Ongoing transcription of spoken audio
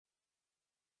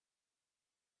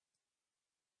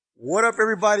What up,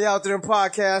 everybody out there in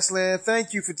podcast land?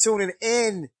 Thank you for tuning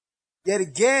in yet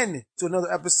again to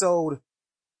another episode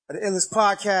of the Endless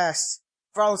Podcast.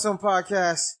 Follow some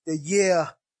podcasts, the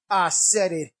Yeah, I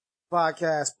Said It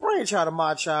podcast. Brainchild of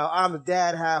my child. I'm the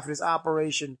dad half of this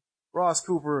operation. Ross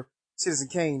Cooper, Citizen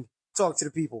Kane. Talk to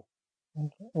the people.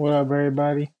 What up,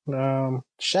 everybody?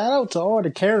 Shout out to all the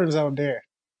Karens out there.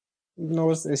 You know,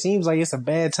 it seems like it's a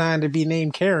bad time to be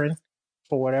named Karen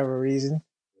for whatever reason.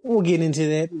 We'll get into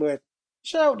that, but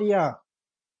shout out to y'all.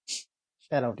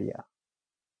 Shout out to y'all.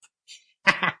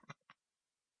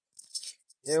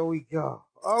 There we go.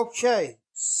 Okay,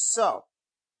 so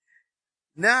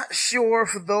not sure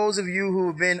for those of you who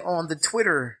have been on the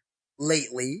Twitter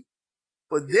lately,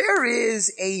 but there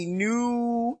is a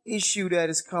new issue that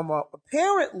has come up.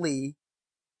 Apparently,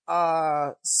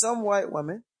 some white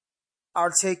women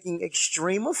are taking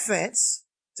extreme offense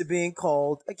to being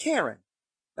called a Karen.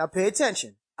 Now pay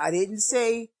attention. I didn't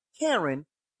say Karen,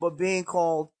 but being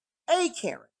called a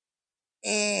Karen.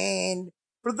 And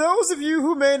for those of you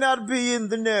who may not be in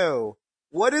the know,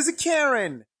 what is a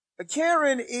Karen? A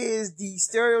Karen is the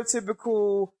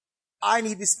stereotypical, I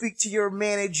need to speak to your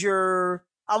manager.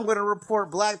 I'm going to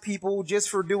report black people just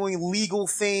for doing legal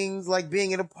things like being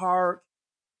in a park.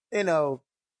 You know,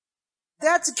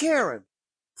 that's a Karen.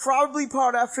 Probably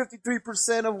part of that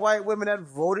 53% of white women that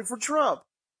voted for Trump.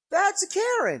 That's a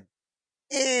Karen.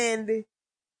 And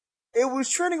it was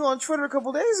trending on Twitter a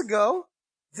couple days ago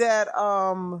that,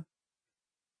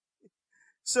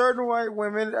 certain white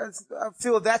women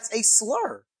feel that's a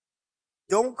slur.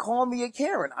 Don't call me a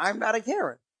Karen. I'm not a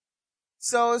Karen.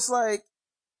 So it's like,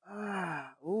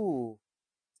 ooh.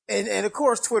 And of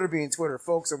course, Twitter being Twitter,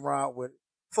 folks are wild with,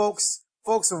 folks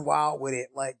are wild with it.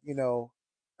 Like, you know,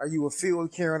 are you a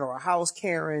field Karen or a house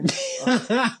Karen? You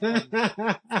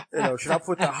know, should I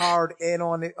put the hard N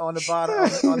on the bottom,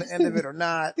 on the end of it or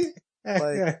not?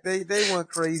 Like, they went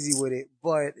crazy with it,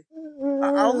 but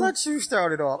I'll let you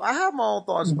start it off. I have my own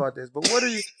thoughts about this, but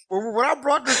when I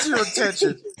brought this to your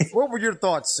attention, what were your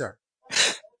thoughts, sir?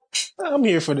 I'm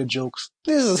here for the jokes.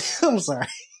 I'm sorry.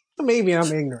 Maybe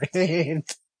I'm ignorant.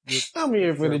 I'm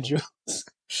here for the jokes.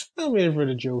 I'm here for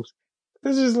the jokes.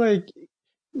 This is like,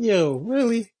 yo,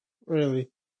 really?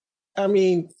 I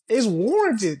mean, it's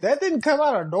warranted. That didn't come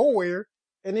out of nowhere.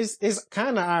 And it's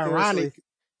kind of ironic.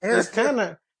 It's kind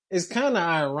of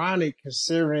ironic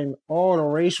considering all the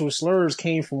racial slurs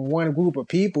came from one group of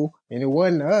people, and it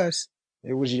wasn't us.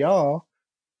 It was y'all.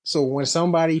 So when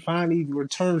somebody finally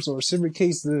returns or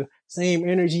reciprocates the same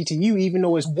energy to you, even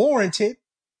though it's warranted,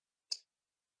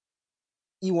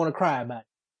 you want to cry about it.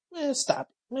 Man, stop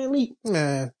it.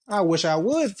 Man, I wish I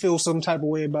would feel some type of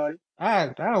way about it.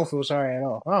 I don't feel sorry at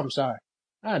all. I'm sorry.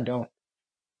 I don't.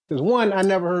 Because one, I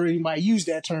never heard anybody use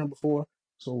that term before.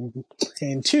 So,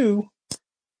 and two,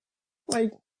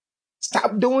 like,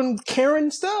 stop doing Karen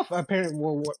stuff. Apparently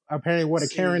what a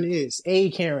Karen is.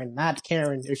 A Karen, not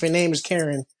Karen. If your name is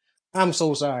Karen, I'm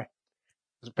so sorry.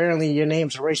 Because apparently your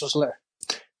name's a racial slur.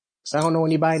 So I don't know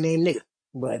anybody named nigga.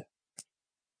 But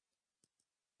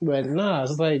nah,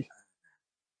 it's like,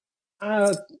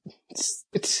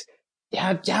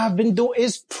 y'all been doing,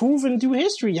 it's proven through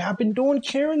history. Y'all been doing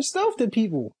Karen stuff to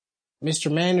people.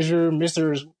 Mr. Manager,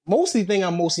 mostly thing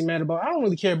I'm mostly mad about. I don't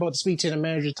really care about the speak to the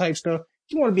manager type stuff.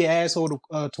 If you want to be an asshole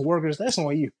to workers, that's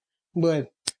on you.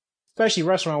 But especially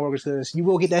restaurant workers, because you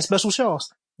will get that special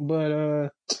sauce.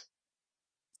 But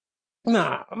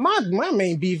nah, my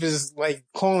main beef is like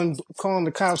calling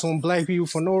the cops on black people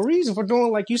for no reason for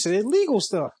doing, like you said, illegal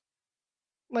stuff.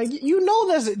 Like, you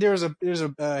know, there's a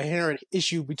inherent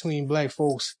issue between black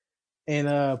folks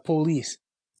and police.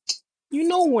 You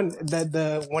know,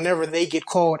 whenever they get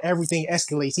called, everything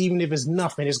escalates. Even if it's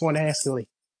nothing, it's going to escalate,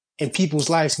 and people's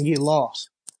lives can get lost,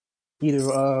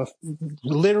 either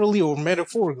literally or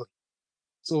metaphorically.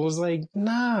 So it's like,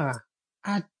 nah,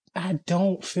 I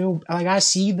don't feel like I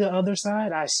see the other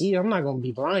side. I'm not going to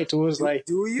be blind to it. It's like,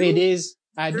 do you? It is.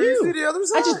 I do. You see the other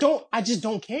side? I just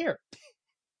don't care.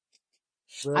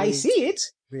 Really? I see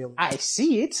it. Really? I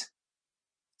see it.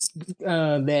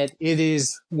 That it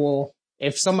is, well,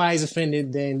 if somebody's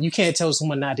offended, then you can't tell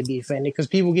someone not to be offended because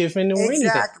people get offended over anything.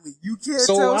 Exactly. You can't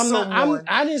tell someone.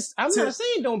 I'm not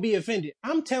saying don't be offended.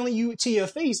 I'm telling you to your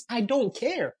face, I don't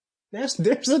care. There's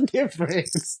a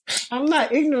difference. I'm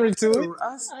not ignorant to it.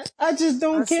 I just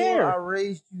don't care. I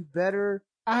raised you better.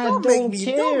 Don't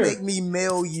care. Don't make me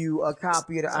mail you a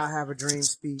copy of the I Have a Dream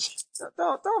speech.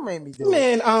 Don't make me do it.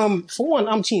 Man, for one,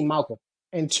 I'm Team Malcolm.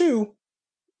 And two,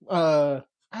 I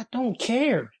don't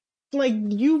care. Like,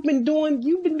 you've been doing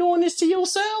this to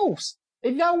yourselves.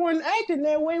 If y'all weren't acting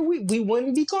that way, we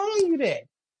wouldn't be calling you that.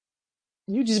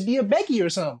 You just be a Becky or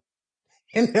something.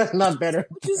 And that's not better.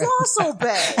 Which is also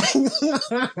bad.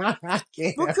 I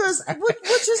can't. Which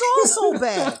is also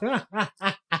bad.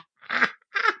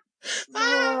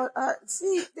 Lord,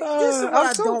 see, this is what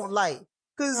I don't like.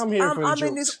 Cause I'm here for the I'm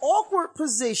in this jokes. awkward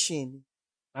position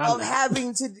of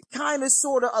having to kind of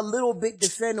sort of a little bit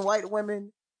defend white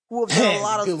women who have done a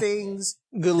lot of things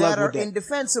that are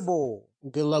indefensible.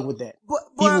 Good luck with that. But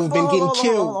People have been getting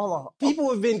killed. Hold on.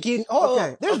 People have been getting.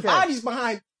 There's bodies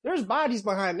behind. There's bodies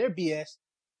behind their BS.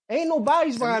 Ain't no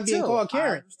bodies behind being called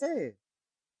Karen. I understand.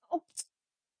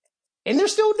 And they're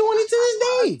still doing it to this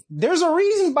day. There's a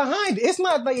reason behind it. It's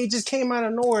not like it just came out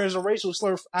of nowhere as a racial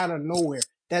slur out of nowhere.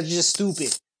 That's just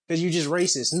stupid because you're just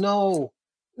racist. No,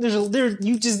 we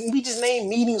just name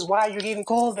meetings why you're getting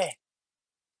called that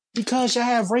because y'all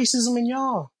have racism in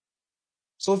y'all.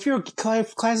 So if you're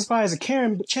classified as a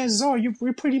Karen, chances are you're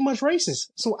pretty much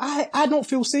racist. So I don't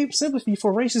feel sympathy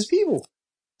for racist people,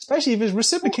 especially if it's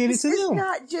reciprocated to them.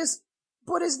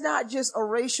 It's not just a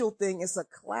racial thing. It's a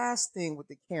class thing with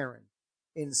the Karen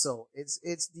insult.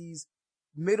 It's these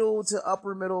middle to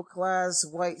upper middle class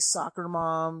white soccer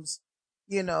moms.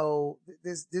 You know,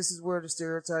 this is where the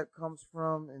stereotype comes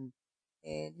from. And,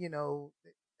 you know,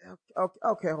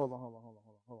 okay, hold on.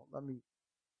 Let me.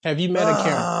 Have you met a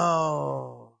Karen?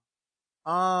 Oh,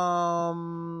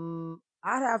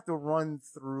 I'd have to run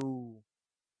through.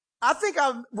 I think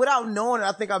without knowing it,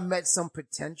 I think I've met some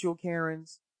potential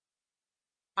Karens.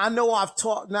 I know I've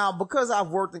talked now because I've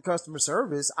worked in customer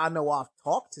service. I know I've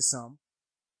talked to some.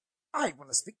 I want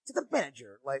to speak to the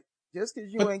manager. Like, just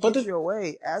because you ain't get your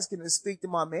way, asking to speak to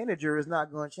my manager is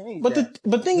not going to change.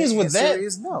 But thing is with that,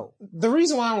 is no. The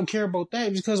reason why I don't care about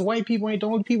that is because white people ain't the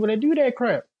only people that do that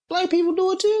crap. Black people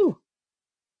do it too.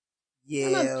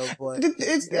 Yeah, but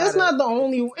it's not the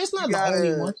only. It's not the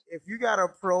only one. If you got a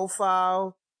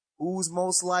profile, who's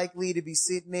most likely to be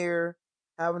sitting there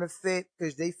having a fit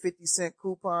because they 50-cent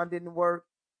coupon didn't work?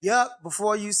 Yep.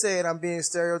 Before you say it, I'm being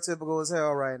stereotypical as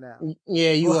hell right now.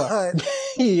 Yeah, you are.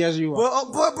 Yes, you are.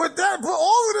 But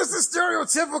all of this is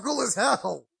stereotypical as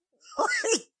hell.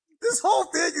 This whole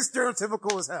thing is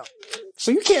stereotypical as hell.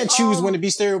 So you can't choose when to be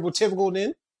stereotypical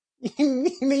then.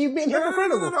 You've been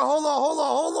hypocritical.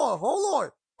 No.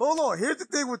 Hold on. Here's the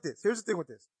thing with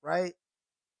this, right?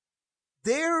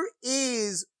 There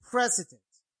is precedent,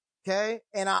 okay?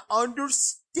 And I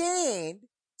understand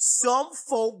some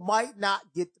folk might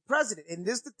not get the precedent. And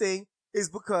this the thing is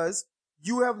because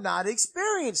you have not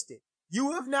experienced it.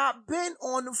 You have not been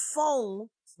on the phone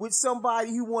with somebody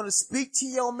who want to speak to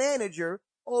your manager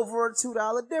over a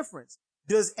 $2 difference.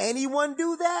 Does anyone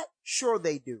do that? Sure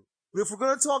they do. But if we're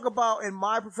going to talk about in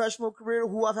my professional career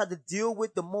who I've had to deal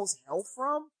with the most hell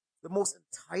from, the most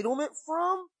entitlement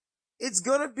from, it's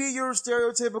going to be your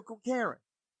stereotypical Karen.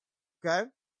 Okay?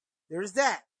 There's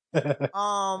that.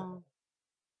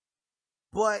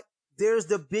 But there's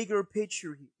the bigger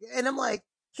picture here. And I'm like,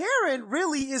 Karen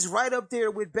really is right up there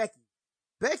with Becky.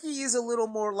 Becky is a little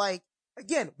more like,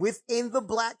 again, within the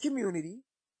black community,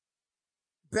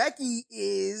 Becky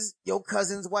is your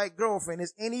cousin's white girlfriend.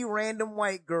 Is any random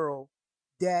white girl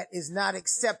that is not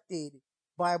accepted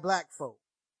by black folk.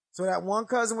 So that one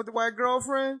cousin with the white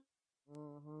girlfriend,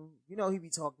 you know he be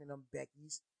talking to them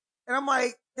Beckys. And I'm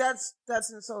like, that's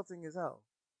insulting as hell.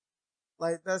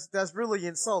 Like, that's really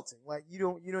insulting. Like, you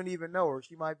don't even know her.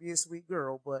 She might be a sweet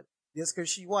girl, but just cause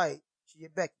she white, she a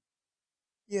Becky.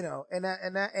 You know,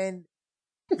 and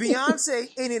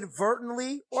Beyonce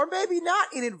inadvertently, or maybe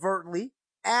not inadvertently,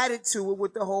 added to it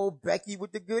with the whole Becky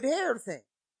with the good hair thing.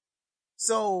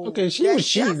 So okay, she was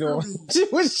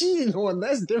cheating on.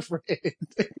 That's different.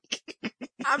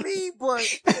 I mean, but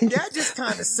that just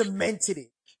kind of cemented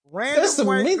it. Random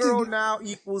white girl now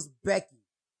equals Becky,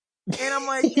 and I'm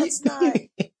like, that's not.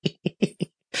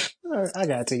 I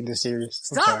gotta take this serious.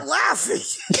 Stop laughing.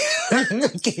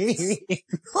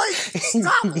 Like,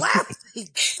 stop laughing.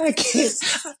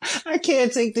 I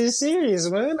can't take this serious,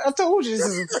 man. I told you this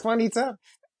is a funny time.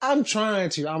 I'm trying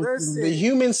to. The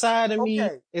human side of me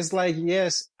is like,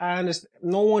 yes, I understand.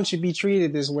 No one should be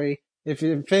treated this way. If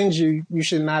it offends you, you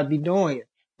should not be doing it.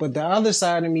 But the other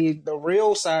side of me, the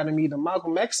real side of me, the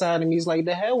Malcolm X side of me is like,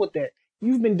 the hell with that.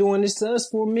 You've been doing this to us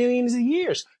for millions of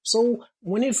years. So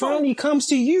when it finally comes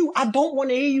to you, I don't want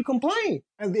to hear you complain.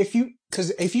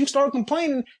 Cause if you start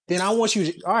complaining, then I want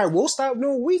you to, all right, we'll stop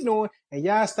doing what we're doing and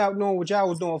y'all stop doing what y'all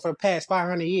was doing for the past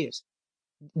 500 years.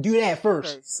 Do that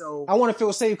first. Okay, so I want to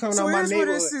feel safe coming out of my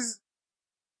neighborhood.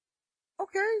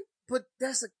 Okay, but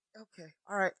okay.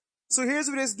 All right. So here's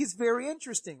where this gets very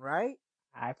interesting, right?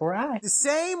 Eye for eye. The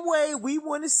same way we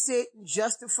want to sit and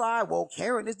justify, well,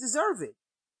 Karen is deserving.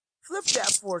 Flip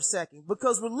that for a second,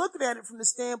 because we're looking at it from the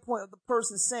standpoint of the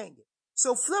person saying it.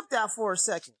 So flip that for a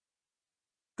second.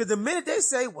 Cause the minute they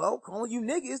say, well, calling you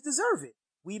niggas deserve it,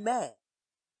 we mad.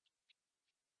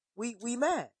 We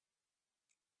mad.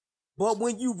 But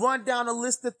when you run down a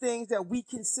list of things that we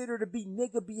consider to be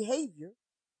nigga behavior,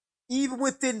 even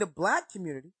within the black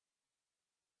community,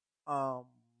 do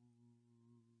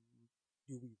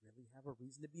we really have a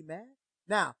reason to be mad?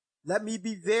 Now, let me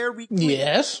be very clear.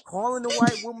 Yes. Calling the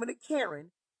white woman a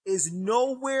Karen is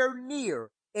nowhere near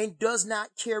and does not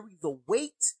carry the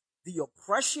weight, the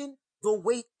oppression, the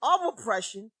weight of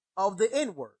oppression of the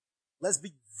N-word. Let's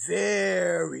be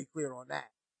very clear on that.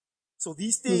 So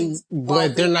these things, while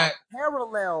But they're not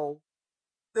parallel,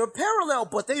 they're parallel,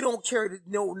 but they don't carry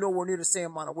nowhere near the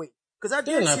same amount of weight. Because I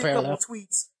did see a couple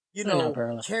tweets,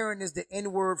 Karen is the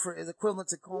N-word is equivalent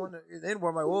to calling the N-word.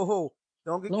 I'm like, whoa,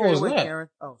 don't get carried away, Karen.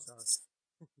 Oh, sorry.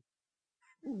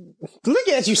 Look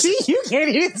at you. See, you can't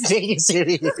even take it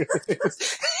serious.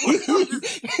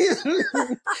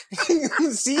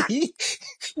 See,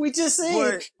 we just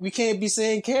saying we can't be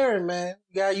saying Karen, man.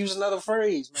 You gotta use another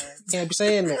phrase, man. You can't be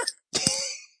saying that.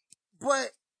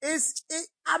 But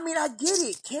I mean, I get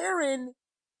it. Karen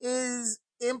is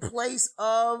in place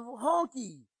of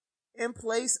honky, in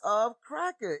place of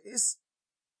cracker. It's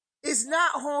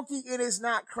not honky and it's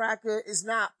not cracker. It's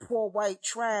not poor white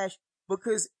trash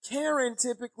because Karen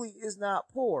typically is not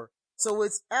poor. So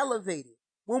it's elevated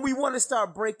when we want to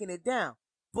start breaking it down.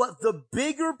 But the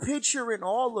bigger picture in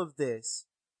all of this,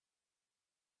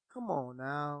 come on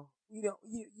now. You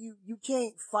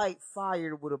can't fight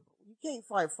fire with a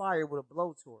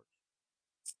blowtorch.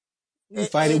 You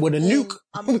fight it with a nuke.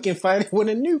 We can fight it with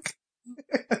a nuke.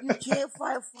 You can't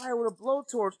fight fire with a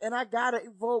blowtorch. And I gotta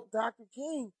evoke Dr.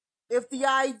 King. If the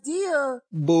idea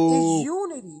is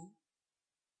unity,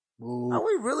 are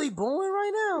we really booing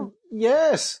right now?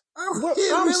 Yes. I'm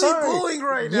really sorry. booing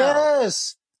right now.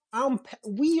 Yes.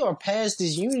 We are past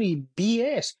this unity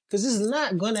BS because it's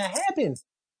not gonna happen.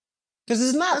 Because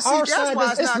it's not our side.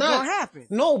 It's not going to happen.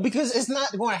 No, because it's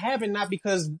not going to happen. Not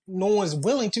because no one's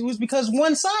willing to. It's because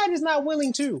one side is not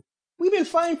willing to. We've been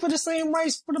fighting for the same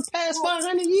rights for the past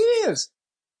 500 years.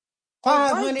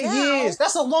 500 years.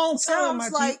 That's a long time, my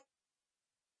G.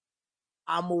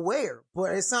 I'm aware,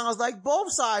 but it sounds like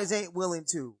both sides ain't willing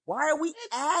to. Why are we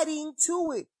adding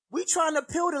to it? We trying to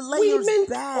peel the layers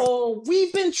back. Oh,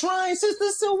 we've been trying since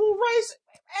the civil rights.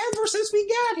 Ever since we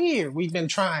got here, we've been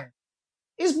trying.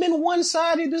 It's been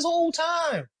one-sided this whole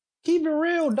time. Keep it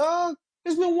real, dog.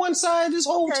 It's been one-sided this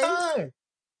whole time.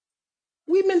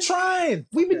 We've been trying.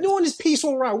 We've been doing this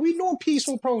peaceful route. We're doing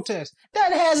peaceful protests.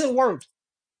 That hasn't worked.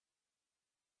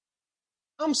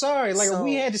 I'm sorry. Like,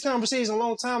 we had this conversation a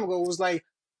long time ago. It was like,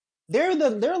 they're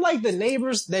like the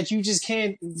neighbors that you just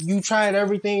can't, you tried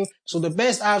everything. So the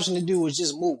best option to do is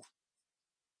just move.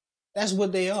 That's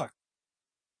what they are.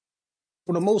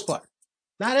 For the most part.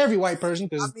 Not every white person,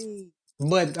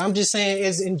 but I'm just saying,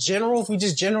 as in general, if we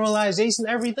just generalization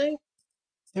everything,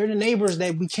 they're the neighbors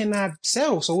that we cannot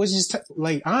settle. So it's just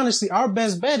like, honestly, our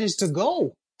best bet is to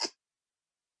go.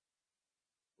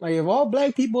 Like, if all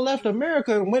black people left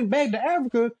America and went back to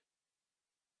Africa,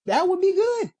 that would be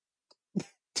good.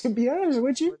 To be honest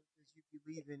with you.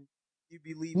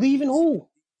 Leaving who?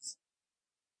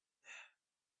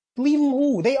 Leaving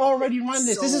who? They already run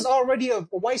this. This is already a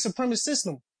white supremacist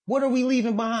system. What are we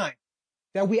leaving behind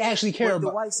that we actually care about?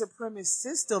 The white supremacist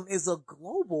system is a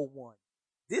global one.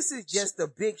 This is just a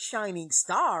big shining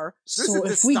star. This is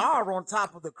the star on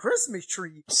top of the Christmas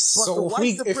tree. But the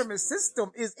white supremacist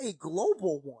system is a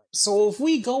global one. So if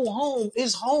we go home,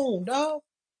 it's home, dog.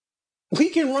 We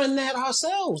can run that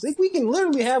ourselves. We can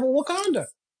literally have a Wakanda.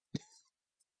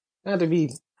 Not to be,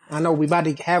 I know we about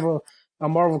to have a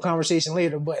Marvel conversation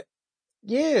later, but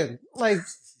yeah, like,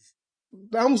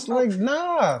 I'm like,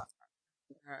 nah.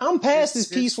 I'm past this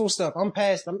peaceful stuff. I'm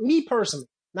past, me personally,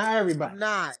 not everybody. I'm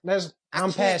not. I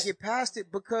can't get past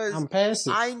it because I'm past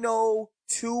it. I know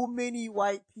too many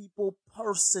white people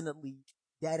personally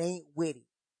that ain't with it.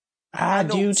 I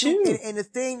do too. And the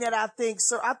thing that I think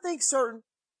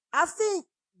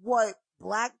what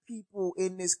black people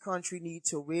in this country need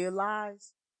to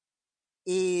realize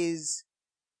is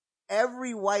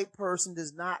every white person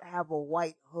does not have a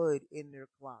white hood in their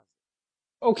closet.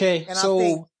 Okay, and I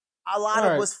think a lot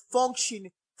of us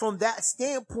function from that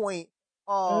standpoint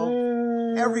of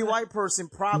every white person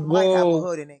might have a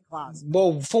hood in their closet.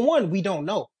 Well, for one, we don't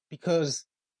know because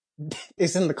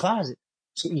it's in the closet.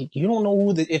 So you don't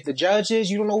know if the judge is,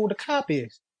 you don't know who the cop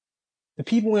is. The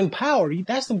people in power,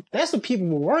 that's the people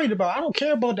we're worried about. I don't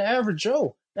care about the average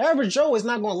Joe. The average Joe is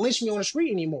not going to lynch me on the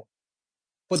street anymore.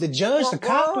 But the judge, the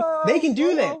cop, they can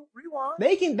do that. Rewind.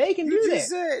 They can do that. You just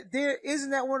said isn't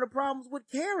that one of the problems with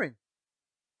Karen?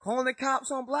 calling the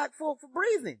cops on black folk for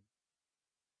breathing.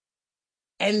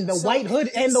 And the white hood,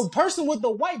 and the person with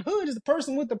the white hood is the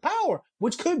person with the power,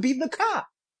 which could be the cop.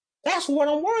 That's what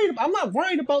I'm worried about. I'm not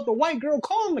worried about the white girl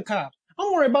calling the cops.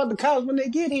 I'm worried about the cops when they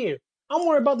get here. I'm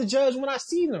worried about the judge when I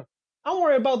see them. I'm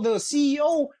worried about the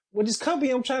CEO with this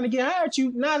company I'm trying to get hired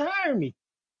to not hire me.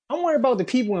 I'm worried about the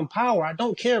people in power. I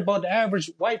don't care about the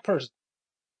average white person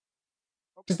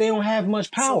because they don't have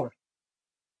much power.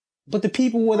 But the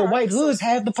people with the white hoods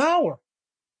have the power.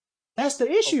 That's the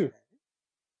issue. Okay.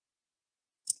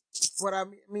 But I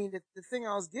mean, the thing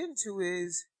I was getting to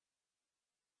is,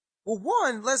 well,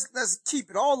 one, let's keep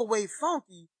it all the way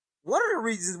funky. One of the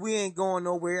reasons we ain't going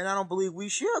nowhere, and I don't believe we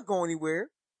should go anywhere,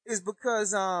 is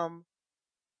because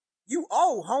you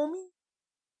owe, homie.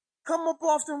 Come up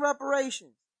off them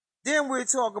reparations. Then we'll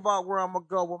talk about where I'm gonna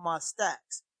go with my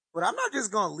stacks. But I'm not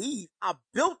just gonna leave. I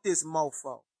built this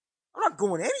mofo. I'm not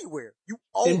going anywhere. You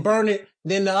owe Then me. burn it.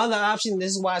 Then the other option,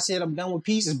 this is why I said I'm done with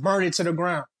peace, is burn it to the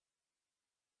ground.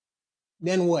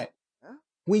 Then what? Huh?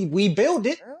 We build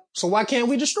it, so why can't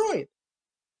we destroy it?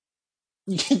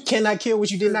 You cannot kill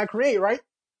what you did not create, right?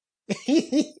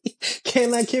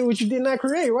 Cannot kill what you did not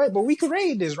create, right? But we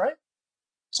created this, right?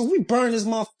 So we burn this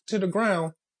motherfucker to the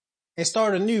ground and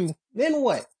start anew. Then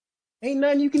what? Ain't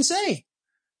nothing you can say.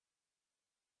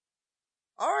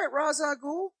 All right, Raza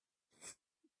Ghul.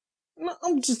 No,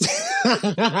 I'm just, all right,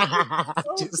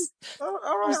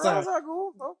 Raza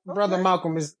Ghul. Okay. Brother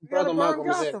Malcolm is We Brother Malcolm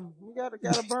is it. We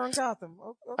gotta burn Gotham.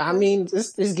 Okay. I mean,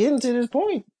 it's getting to this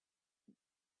point.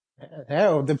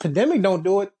 Hell, the pandemic don't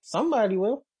do it. Somebody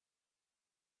will.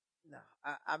 No,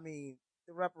 I mean,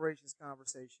 the reparations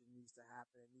conversation needs to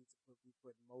happen. It needs to be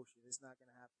put in motion. It's not going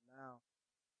to happen now.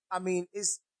 I mean,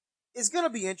 it's going to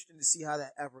be interesting to see how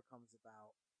that ever comes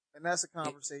about. And that's a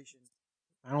conversation.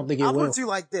 I don't think it will. I'll put it to you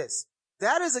like this.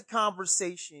 That is a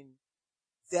conversation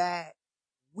that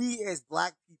we as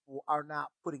black people are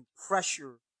not putting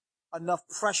enough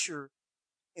pressure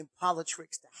in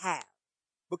politics to have.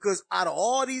 Because out of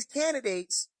all these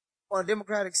candidates on the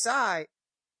Democratic side,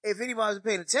 if anybody's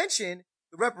paying attention,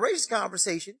 the reparations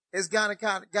conversation has kind of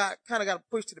got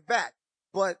pushed to the back.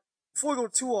 But before we go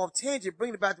too off tangent,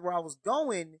 bringing it back to where I was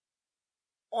going,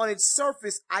 on its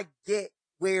surface, I get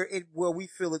where we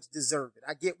feel it's deserved.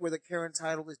 I get where the current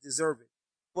title is deserved.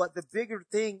 But the bigger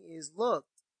thing is, look,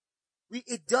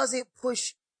 it doesn't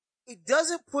push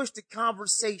the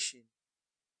conversation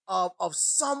of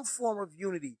some form of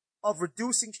unity, of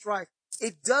reducing strife.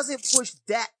 It doesn't push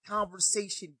that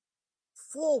conversation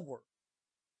forward.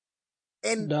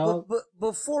 And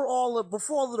before all of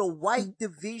the white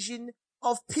division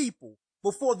of people,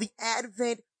 before the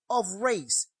advent of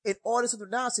race and all this other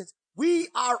nonsense, we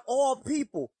are all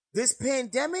people. This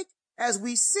pandemic, as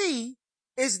we see,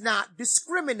 is not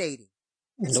discriminating.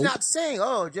 It's not saying,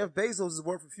 oh, Jeff Bezos is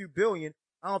worth a few billion.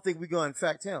 I don't think we're going to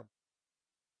infect him.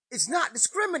 It's not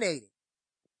discriminating.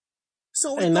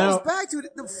 So it goes back to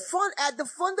at the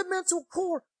fundamental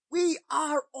core, we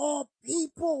are all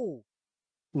people.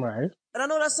 Right. And I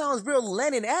know that sounds real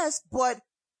Lenin-esque, but,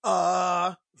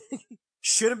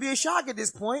 shouldn't be a shock at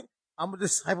this point. I'm a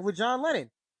disciple of John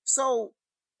Lennon. So,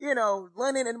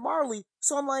 Lennon and Marley.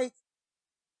 So I'm like,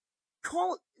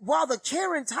 while the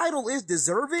Karen title is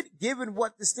deserved, given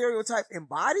what the stereotype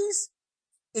embodies,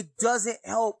 it doesn't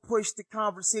help push the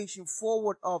conversation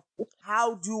forward of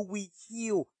how do we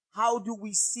heal? How do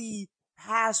we see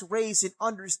past race and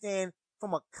understand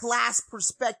from a class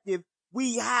perspective,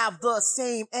 we have the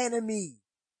same enemy?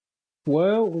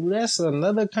 Well, that's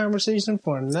another conversation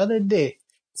for another day.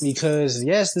 Because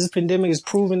yes, this pandemic is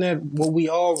proving that what we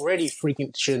already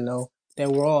freaking should know,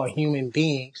 that we're all human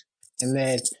beings and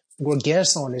that we're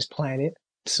guests on this planet.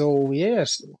 So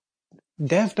yes,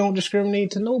 death don't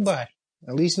discriminate to nobody.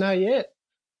 At least not yet.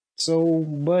 So,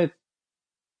 but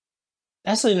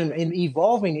that's an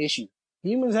evolving issue.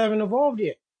 Humans haven't evolved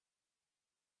yet.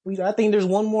 I think there's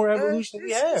one more evolution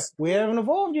we have. We haven't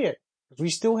evolved yet. We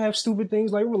still have stupid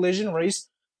things like religion, race,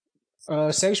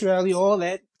 sexuality, all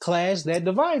that, class that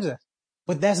divides us.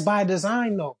 But that's by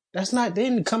design though. They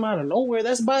didn't come out of nowhere.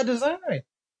 That's by design.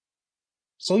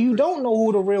 So you don't know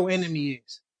who the real enemy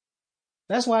is.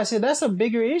 That's why I said that's a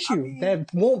bigger issue that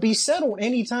won't be settled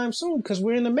anytime soon because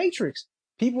we're in the matrix.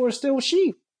 People are still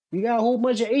sheep. We got a whole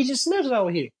bunch of Agent Smiths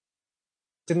out here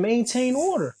to maintain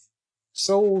order.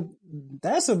 So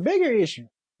that's a bigger issue.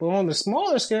 But on the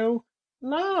smaller scale,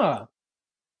 nah.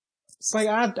 It's like,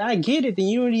 I get it, the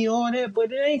unity and all that,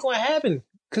 but it ain't gonna happen.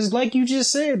 Cause like you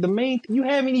just said, you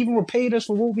haven't even repaid us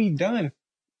for what we've done.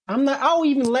 I'll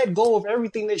even let go of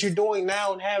everything that you're doing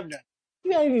now and have done.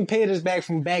 You haven't even paid us back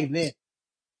from back then.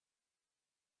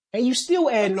 And you still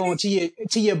adding on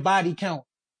to your body count.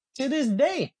 To this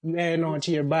day, you adding on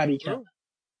to your body count.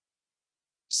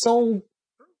 So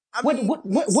I mean,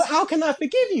 what, how can I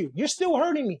forgive you? You're still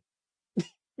hurting me.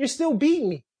 You're still beating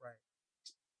me. Right.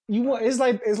 You want, it's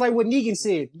like what Negan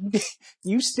said.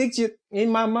 You stick it in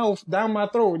my mouth, down my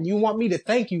throat, and you want me to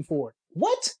thank you for it.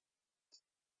 What?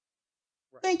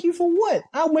 Right. Thank you for what?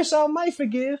 I wish I might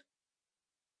forgive.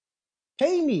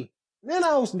 Pay me. Then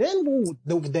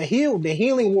the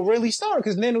healing will really start,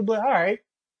 because then it'll be like, all right,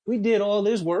 we did all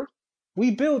this work.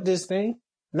 We built this thing.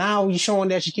 Now you're showing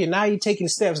that you can. Now you're taking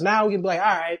steps. Now we can be like, all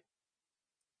right,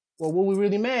 well, what we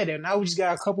really mad at? Now we just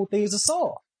got a couple things to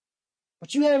solve.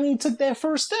 But you haven't even took that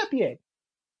first step yet.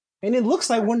 And it looks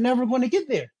like we're never going to get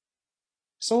there.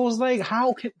 So it's like,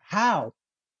 how,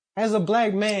 as a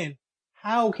black man,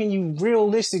 how can you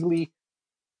realistically,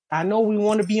 I know we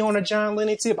want to be on a John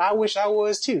Lennon tip. I wish I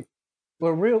was too.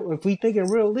 But if we thinking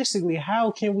realistically, how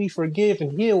can we forgive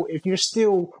and heal if you're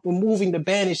still removing the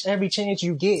bandage every chance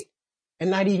you get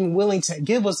and not even willing to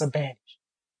give us a bandage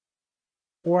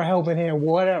or a helping hand,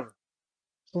 whatever?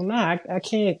 So I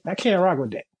can't rock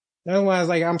with that. That's why I was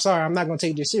like, I'm sorry, I'm not going to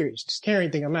take this serious. This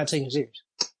carrying thing, I'm not taking serious.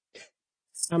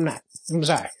 I'm not. I'm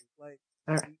sorry. Like,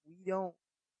 right.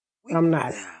 I'm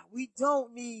not. We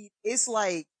don't need, it's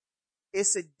like,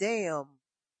 it's a dam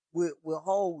with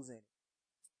holes in it.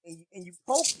 And you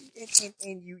poke,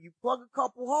 and you plug a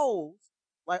couple holes,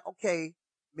 like, okay,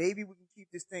 maybe we can keep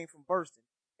this thing from bursting.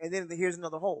 And then here's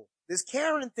another hole. This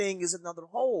Karen thing is another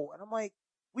hole. And I'm like,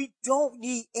 we don't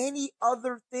need any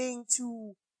other thing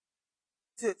to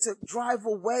drive a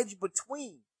wedge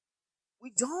between.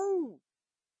 We don't.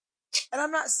 And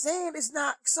I'm not saying it's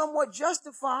not somewhat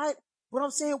justified, but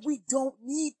I'm saying we don't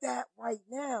need that right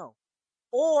now.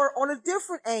 Or on a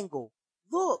different angle,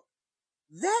 look,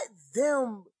 let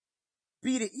them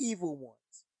be the evil ones.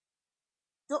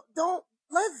 Don't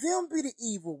let them be the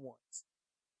evil ones.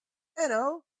 You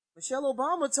know, Michelle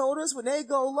Obama told us when they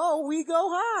go low, we go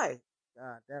high.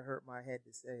 God, that hurt my head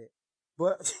to say it.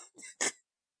 But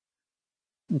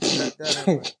that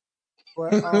hurt.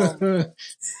 But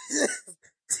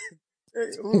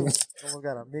almost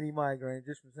got a mini migraine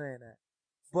just from saying that.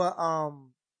 But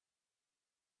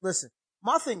listen,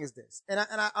 my thing is this, and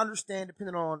I understand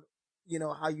depending on, you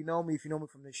know, how you know me, if you know me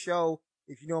from the show,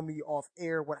 if you know me off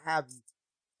air, what have you.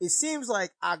 It seems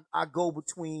like I go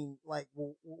between, like,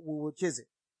 which is it?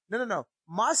 No.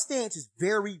 My stance is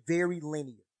very, very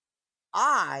linear.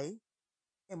 I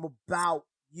am about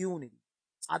unity.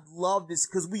 I love this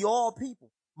because we all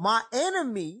people. My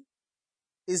enemy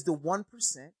is the 1%.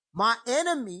 My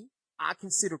enemy, I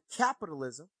consider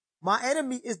capitalism. My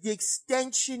enemy is the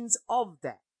extensions of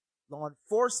that. Law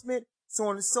enforcement, so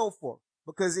on and so forth.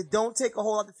 Because it don't take a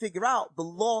whole lot to figure out the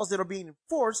laws that are being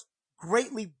enforced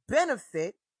greatly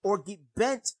benefit or get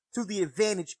bent to the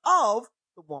advantage of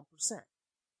the 1%.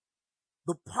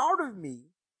 The part of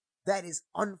me that is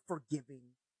unforgiving,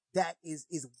 that is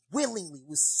willingly,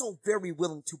 was so very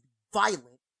willing to be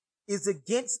violent, is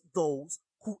against those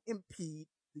who impede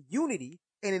the unity,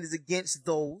 and it is against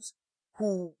those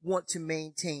who want to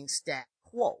maintain stat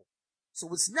quo.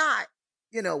 So it's not,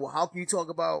 you know, well, how can you talk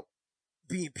about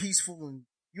being peaceful and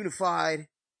unified,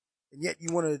 and yet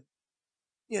you want to,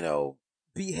 you know,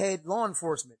 behead law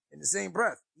enforcement in the same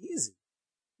breath? Easy.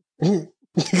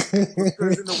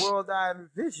 Because in the world I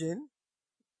envision,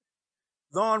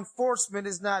 law enforcement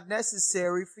is not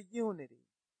necessary for unity.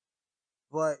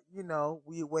 But, you know,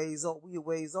 we a ways off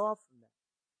from that.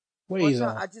 Ways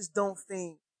off. off. I just don't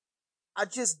think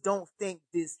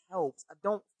this helps. I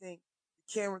don't think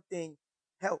the Karen thing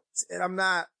helps. And I'm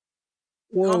not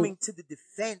coming to the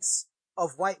defense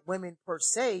of white women per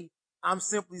se. I'm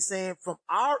simply saying from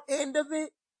our end of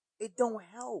it, it don't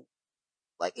help.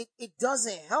 Like, it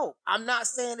doesn't help. I'm not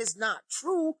saying it's not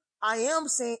true. I am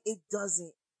saying it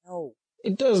doesn't help.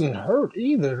 It doesn't hurt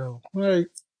either, though. Like,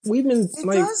 it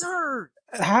does hurt.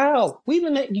 How?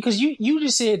 Because you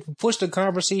just said push the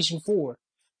conversation forward.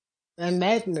 And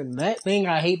that thing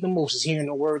I hate the most is hearing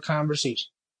the word conversation.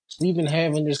 We've been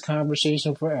having this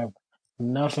conversation forever.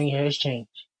 Nothing has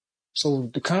changed. So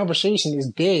the conversation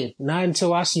is dead. Not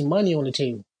until I see money on the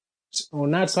table. Or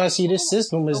not until I see this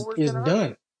system is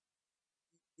done.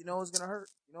 You know what's gonna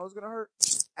hurt?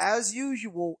 As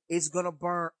usual, it's gonna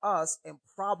burn us and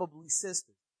probably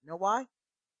sisters. You know why?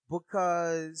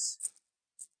 Because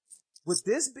with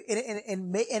this,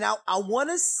 and I want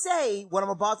to say what I'm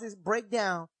about to break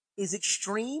down is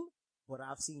extreme, but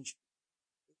I've seen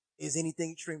is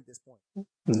anything extreme at this point.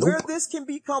 Nope. Where this can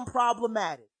become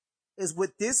problematic is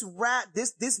with this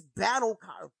battle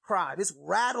cry, this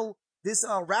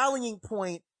rallying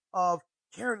point of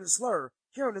Karen the slur.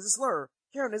 Karen is a slur.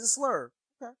 Karen is a slur.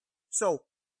 Okay. So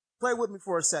play with me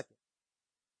for a second.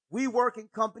 We work in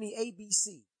company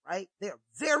ABC, right? They're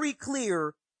very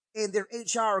clear in their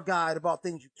HR guide about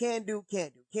things you can do,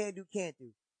 can't do, can do, can't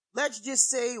do. Let's just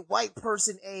say white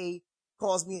person A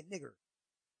calls me a nigger.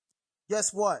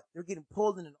 Guess what? They're getting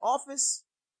pulled in an office,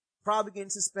 probably getting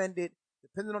suspended,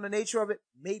 depending on the nature of it,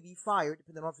 maybe fired,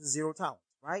 depending on if it's zero tolerance,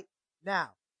 right?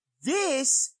 Now,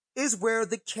 this is where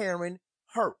the Karen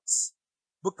hurts.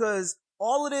 Because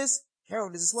all of this,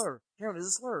 Karen is a slur, Karen is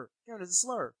a slur, Karen is a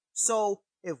slur. So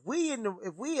if we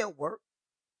at work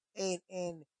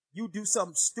and you do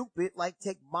something stupid like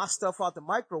take my stuff out the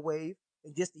microwave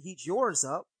and just to heat yours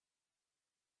up,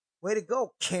 way to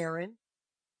go, Karen.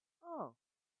 Oh,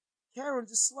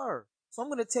 Karen's a slur. So I'm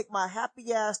going to take my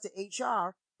happy ass to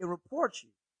HR and report you.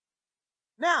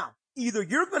 Now, either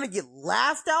you're going to get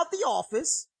laughed out the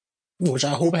office, which I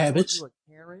hope happens. You a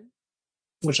Karen.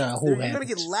 Which I hope You're happens. going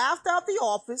to get laughed out the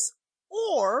office,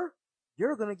 or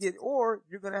you're going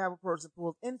to have a person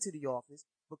pulled into the office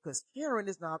because Karen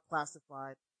is now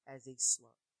classified as a slur.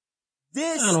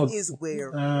 This is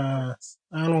where I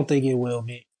don't think it will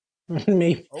be.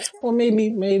 maybe, okay. Or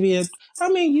maybe it, I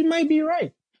mean, you might be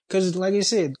right. Cause like I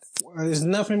said, there's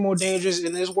nothing more dangerous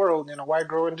in this world than a white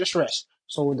girl in distress.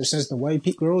 So since the white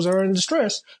girls are in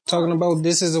distress, talking about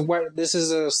this is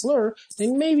a slur,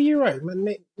 then maybe you're right.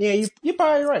 Yeah, you're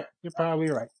probably right. You're probably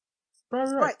right.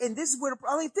 Probably right. Right. And this is where,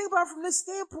 think about it from this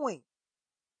standpoint.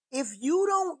 If you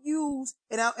don't use,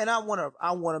 and I want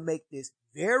to make this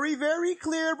very, very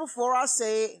clear before I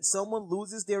say it and someone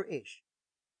loses their ish.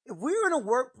 If we're in a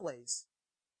workplace,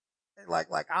 I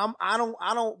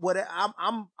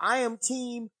am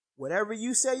team, whatever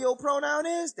you say your pronoun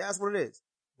is, that's what it is.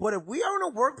 But if we are in a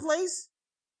workplace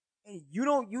and you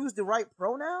don't use the right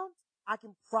pronoun, I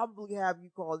can probably have you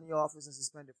called in the office and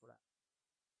suspended for that.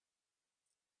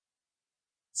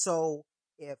 So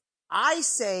if I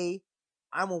say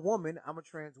I'm a woman, I'm a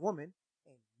trans woman,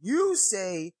 and you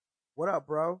say, what up,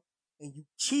 bro? And you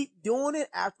keep doing it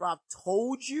after I've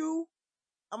told you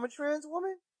I'm a trans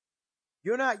woman,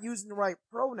 you're not using the right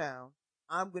pronoun,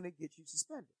 I'm going to get you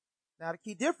suspended. Now the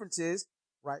key difference is,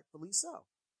 rightfully so.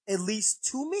 At least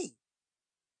to me.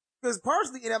 Because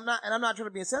personally, and I'm not trying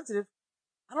to be insensitive,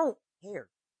 I don't care.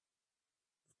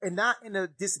 And not in a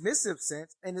dismissive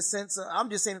sense, in the sense of, I'm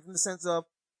just saying it from the sense of,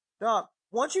 dog,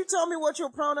 once you tell me what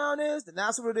your pronoun is, then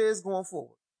that's what it is going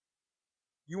forward.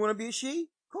 You want to be a she?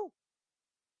 Cool.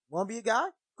 Want to be a guy?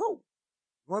 Cool.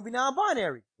 You want to be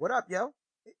non-binary? What up, yo?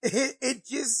 It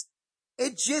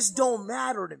just don't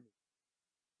matter to me.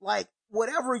 Like,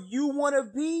 whatever you want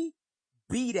to be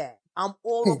that. I'm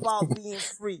all about being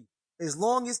free. As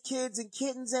long as kids and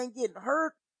kittens ain't getting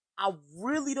hurt, I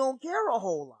really don't care a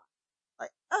whole lot.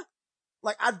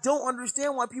 Like, I don't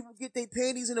understand why people get their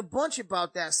panties in a bunch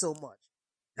about that so much.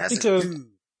 That's because, a dude.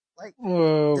 Like,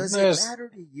 does it matter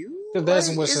to you?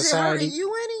 That's what is society. It hurting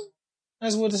you any?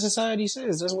 That's what the society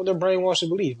says. That's what the brainwash to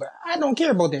believe. But I don't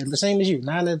care about that. The same as you.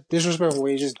 Not in a disrespectful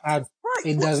way. It's just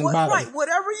it doesn't bother me.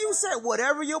 Whatever you say,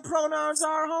 whatever your pronouns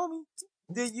are, homie,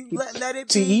 then you let it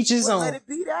to be. Each his own. Let it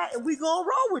be that, and we gonna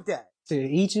roll with that. To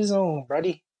each his own,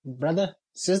 brother,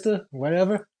 sister,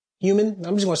 whatever. Human.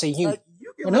 I'm just gonna say human. Like,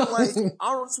 you can look like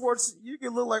Arnold Schwarzenegger. You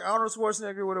can look like Arnold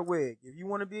Schwarzenegger with a wig. If you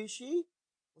want to be a she,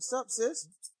 what's up, sis?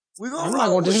 We gonna I'm roll not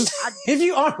gonna with just, it. if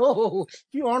you Arnold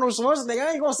Schwarzenegger,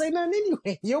 I ain't gonna say nothing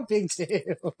anyway. Your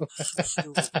pigtail.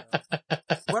 Stupid,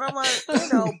 but I'm like,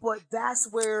 but that's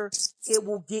where it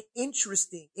will get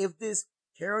interesting. If this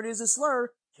Karen is a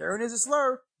slur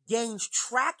gains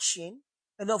traction,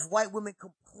 enough white women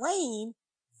complain,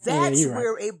 that's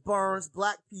where it burns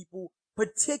black people,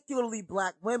 particularly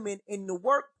black women in the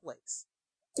workplace.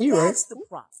 That's the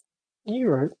problem.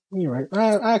 You're right.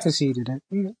 I concede to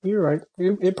that. You're right.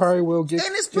 It probably will get.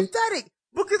 And it's pathetic.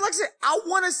 Because like I said, I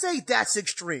want to say that's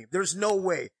extreme. There's no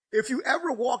way. If you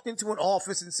ever walked into an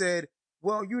office and said,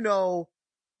 well,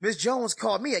 Miss Jones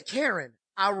called me a Karen,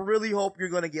 I really hope you're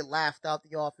going to get laughed out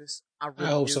the office. I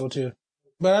hope so too.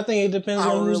 But I think it depends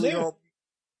on who's there.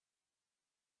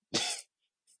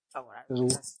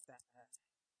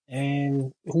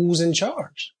 And who's in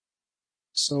charge.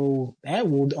 So that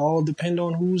will all depend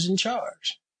on who's in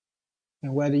charge.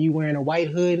 And whether you're wearing a white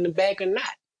hood in the back or not.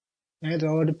 That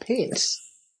all depends.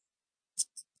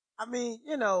 I mean,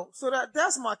 so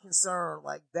that's my concern,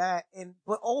 like that.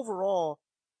 But overall,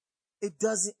 it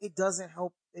doesn't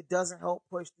help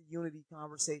push the unity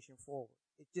conversation forward.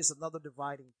 It's just another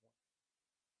dividing point.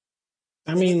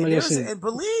 I mean, and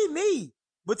believe me,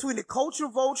 between the culture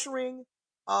vulturing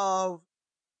of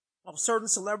certain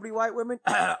celebrity white women,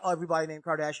 everybody named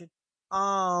Kardashian,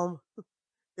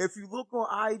 if you look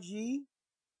on IG,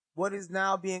 what is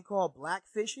now being called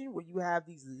blackfishing, where you have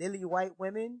these lily white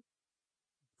women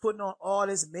putting on all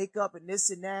this makeup and this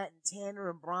and that and tanner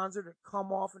and bronzer to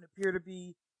come off and appear to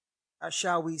be,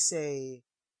 shall we say,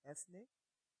 ethnic.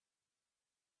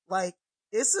 Like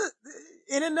it's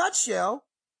in a nutshell,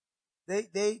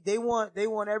 they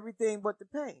want everything but the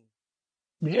pain.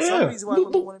 Some of Yeah, these white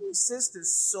women want to be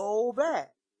sisters so bad,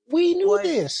 we knew but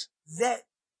this.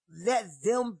 let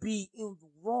them be in the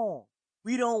wrong.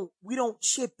 We don't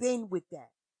chip in with that.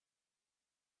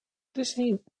 This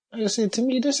ain't, like I said, to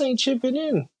me, this ain't chipping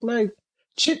in. Like,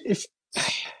 if,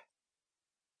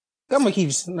 I'm gonna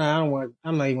keep, nah, I don't want,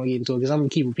 I'm not even gonna get into it because I'm gonna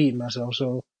keep repeating myself.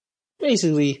 So,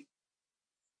 basically,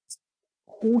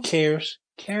 who cares?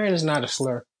 Karen is not a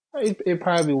slur. It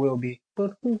probably will be,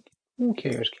 but who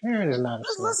cares? Karen is not a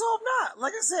slur. Let's hope not.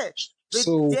 Like I said, the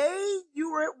So, day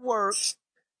you were at work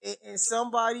and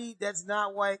somebody that's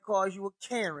not white calls you a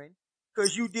Karen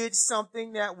because you did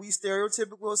something that we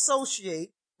stereotypically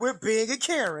associate with being a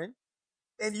Karen,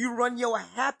 and you run your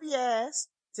happy ass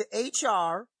to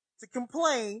HR to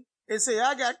complain and say,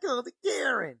 I got called a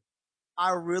Karen.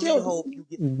 I really yo, hope you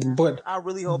get, but, I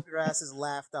really hope your ass is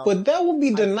laughed out. but that would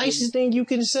be the Really, nicest thing you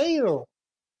can say though.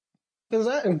 Cause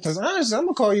honestly, I'm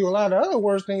gonna call you a lot of other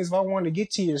worse things if I want to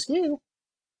get to your skin.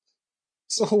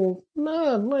 So,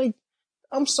 nah, like,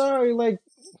 I'm sorry, like,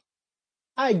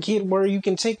 I get where you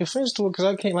can take offense to it because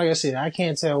I can't, like I said, I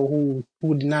can't tell who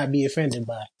did not be offended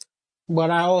by it.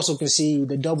 But I also can see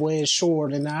the double-edged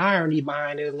sword and the irony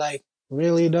behind it. Like,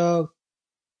 really, dog?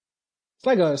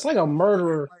 It's like a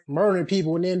murderer murdering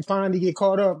people and then finally get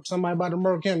caught up. Somebody about to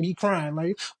murder him, he crying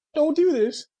like, "Don't do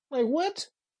this!" Like, what,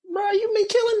 bro? You been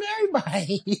killing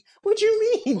everybody. What you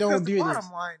mean? because Don't the do this?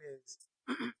 bottom line is,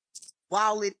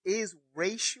 while it is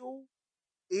racial,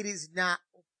 it is not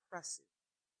oppressive.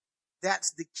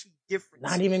 That's the key difference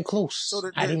Not here. even close. So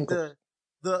Not even close.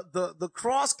 the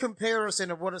cross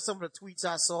comparison of what are some of the tweets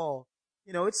I saw,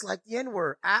 it's like the N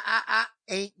word. I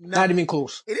ain't Not nothing. even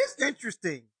close. It is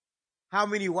interesting how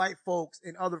many white folks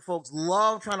and other folks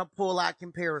love trying to pull out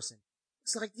comparison.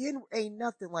 It's like the N word ain't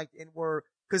nothing like the N word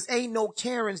because ain't no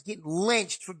Karens getting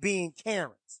lynched for being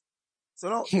Karens. So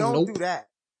don't do Nope. that.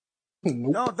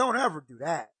 Nope. Don't ever do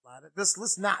that.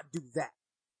 Let's not do that.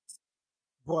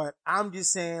 But I'm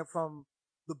just saying from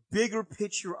the bigger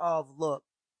picture of, look,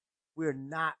 we're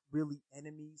not really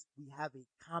enemies. We have a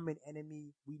common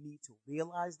enemy. We need to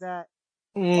realize that.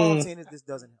 All I'm saying is this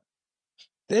doesn't help.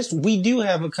 We do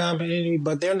have a common enemy,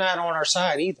 but they're not on our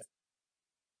side either.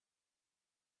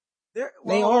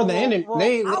 They are the enemy.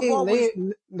 I've always,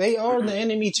 They are the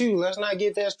enemy too. Let's not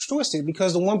get that twisted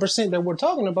because the 1% that we're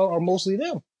talking about are mostly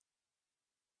them.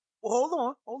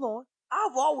 well, hold on.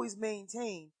 I've always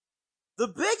maintained the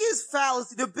biggest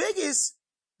fallacy, the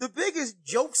biggest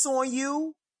jokes on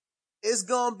you is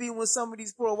gonna be when some of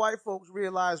these poor white folks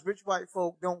realize rich white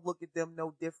folk don't look at them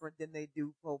no different than they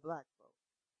do poor black folks.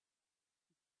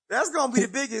 That's gonna be the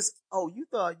biggest. Oh, you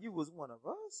thought you was one of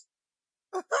us?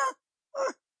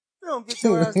 Don't get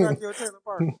your ass back to your trailer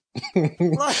park.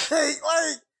 Like,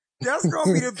 that's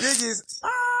gonna be the biggest.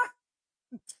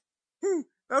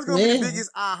 That's gonna be the biggest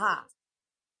aha.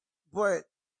 But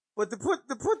to put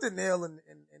the nail in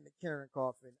the Karen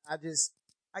coffin, I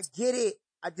get it.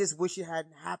 I just wish it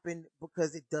hadn't happened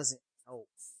because it doesn't help.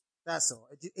 That's all.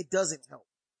 It doesn't help.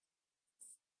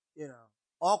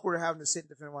 Awkward having to sit and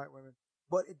defend white women,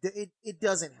 but it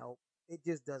doesn't help. It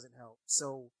just doesn't help.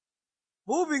 So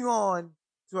moving on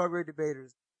to our great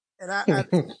debaters, and I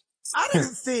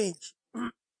didn't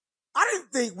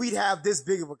think we'd have this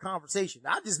big of a conversation.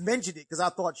 I just mentioned it because I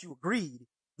thought you agreed.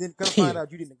 Then come find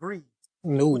out you didn't agree,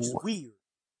 No. which is weird.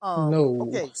 No.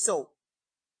 Okay, so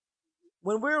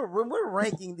when we're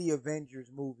ranking the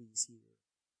Avengers movies here,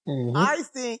 I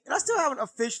think, and I still haven't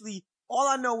officially. All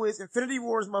I know is Infinity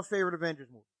War is my favorite Avengers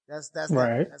movie. That's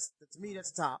right. That's to me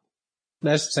that's top.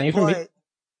 That's the same for me.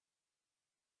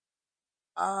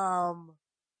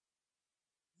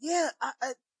 Yeah.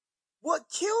 What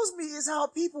kills me is how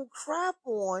people crap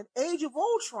on Age of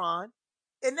Ultron,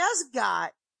 and that's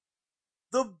got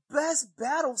the best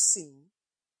battle scene.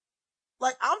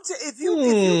 Like if you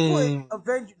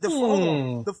put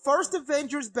the first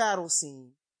Avengers battle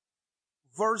scene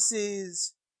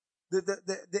versus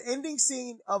the ending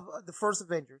scene of the first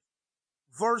Avengers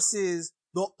versus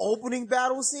the opening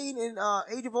battle scene in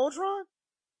Age of Ultron,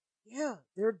 yeah,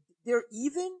 they're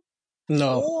even.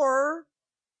 No. Or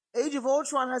Age of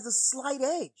Ultron has a slight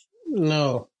edge.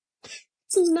 No.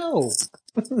 No.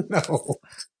 No.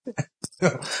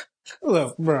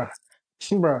 Look, bruh.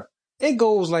 It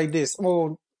goes like this.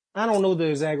 Well, I don't know the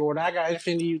exact order. I got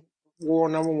Infinity War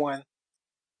 #1.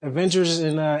 Avengers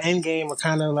and Endgame are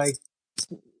kind of like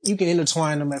you can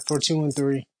intertwine them for 2 and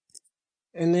 3,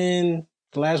 and then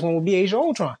the last one will be Age of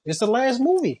Ultron. It's the last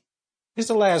movie. It's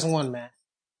the last one, man.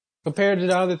 Compared to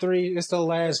the other 3, it's the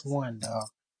last one, dog.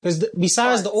 Because All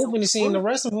besides right, the so opening scene, the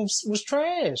rest of them was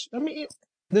trash. I mean,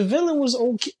 the villain was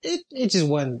okay. It just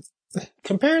wasn't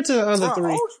compared to the other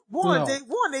 3. No,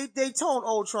 they toned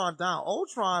Ultron down.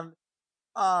 Ultron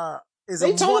is a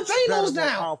they toned much better, Thanos more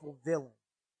down. powerful villain.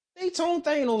 They toned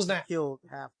Thanos He down. killed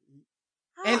half.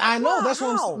 And I know that's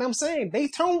what How? I'm saying. They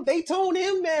toned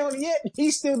him down, yet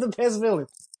he's still the best villain.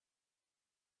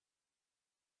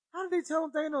 How did they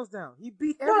tone Thanos down? He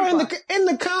beat Bro, everybody. in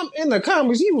the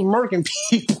comics, he was murking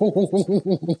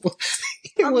people.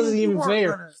 It I wasn't mean, you even weren't fair.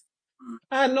 gonna.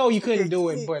 I know you Okay, couldn't you do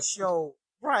it, didn't but show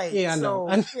right. yeah, I know.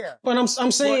 So yeah, But I'm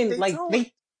but saying they like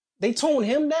toned. they toned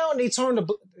him down. They turned it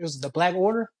was the Black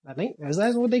Order. I think is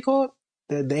that what they call it?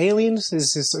 The aliens,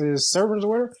 his servants or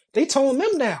whatever. They toned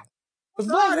them down. With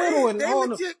Black No, Widow and they all the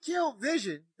legit killed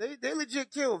Vision. They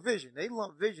legit killed Vision. They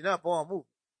lumped Vision up all movie.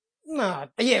 nah,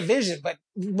 yeah, Vision. But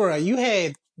bro, you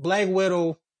had Black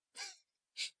Widow.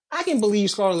 I can believe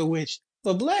Scarlet Witch,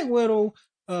 but Black Widow.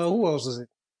 Who else was it?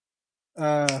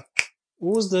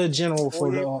 What was the general for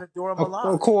Oye the Fedora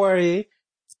Milan. Corey?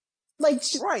 Like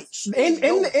Right. in Ain't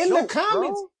no the joke,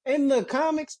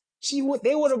 comics, bro.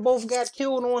 they would have both got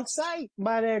killed on sight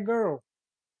by that girl,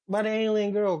 by the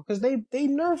alien girl, because they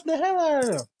nerfed the hell out of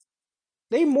them.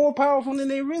 They more powerful than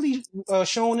they really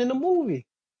shown in the movie.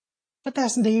 But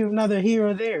that's neither here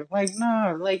or there. Like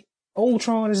nah, like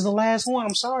Ultron is the last one.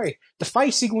 I'm sorry, the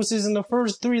fight sequences in the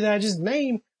first 3 that I just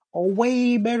named are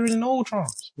way better than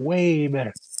Ultron's. Way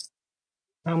better.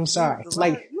 I'm Dude, sorry.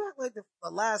 Like you act like the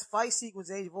last fight sequence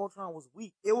in Age of Ultron was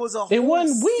weak. It was a it whole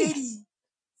wasn't weak. city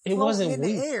It floating wasn't in the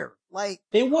weak. air. Like,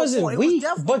 It come wasn't on, it was weak,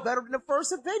 definitely but better than the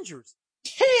first Avengers.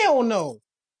 hell no.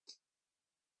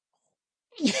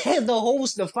 You had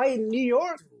the fight in New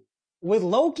York with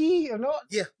Loki and all.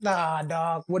 Yeah. Nah,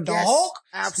 dog. With the Yes, Hulk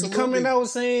coming absolutely. out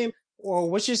saying, well,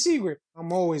 what's your secret?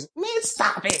 I'm always, man,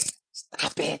 stop it.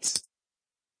 Stop it.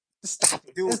 Stop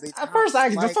it. Dude, they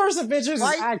The like first Avengers is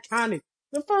like iconic.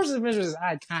 The first Avengers is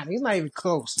iconic. It's not even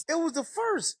close. it was the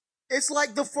first. It's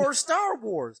like the first Star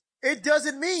Wars. It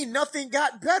doesn't mean nothing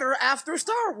got better after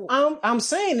Star Wars. I'm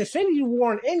saying Infinity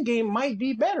War and Endgame might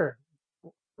be better.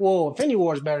 Well, Infinity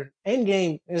War is better.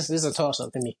 Endgame is a toss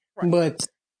up to me. Right.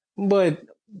 But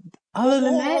other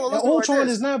than that, Let's do it like Ultron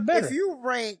this. is not better.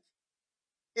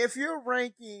 If you're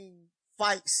ranking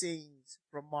fight scenes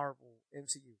from Marvel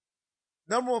MCU,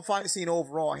 number one fight scene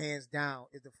overall, hands down,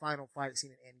 is the final fight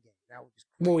scene in Endgame. That was just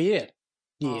crazy. Well,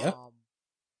 yeah.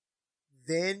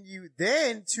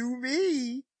 Then to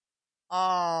me,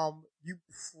 you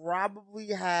probably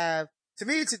have, to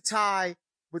me, it's a tie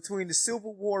between the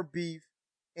Civil War beef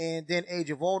and then Age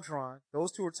of Ultron.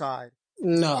 Those two are tied.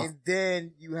 No. And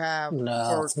then you have the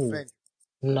first Avengers.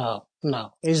 No.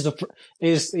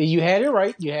 You had it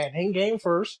right. You had Endgame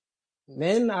first.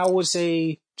 Then I would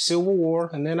say Civil War,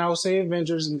 and then I would say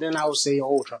Avengers, and then I would say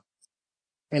Ultron.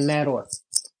 In that order.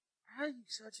 How are you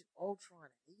such an Ultron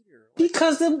hater? Like,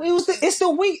 because it's the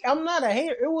week. I'm not a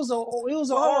hater. It was an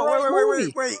alright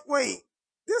movie. Wait.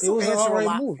 This will answer a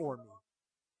lot for me.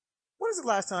 When is the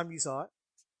last time you saw it?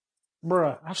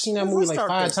 Bruh, I've seen that movie like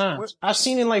 5 times. I've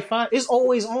seen it like 5. It's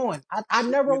always on. I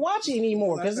never watch it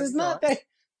anymore because it's not that.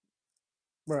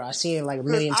 Bruh, I seen it like a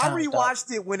million times. I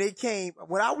rewatched it when it came.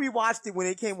 When I rewatched it when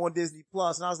it came on Disney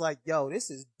Plus, and I was like, "Yo, this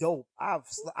is dope." I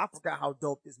forgot how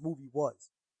dope this movie was.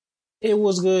 It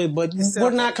was good, but we're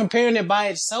not comparing it by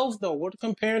itself though. We're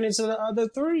comparing it to the other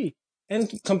 3.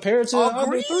 And compared to the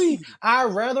other 3,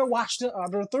 I'd rather watch the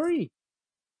other 3. If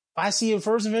I see the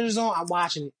first Avengers on, I'm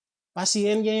watching it. If I see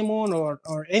Endgame on or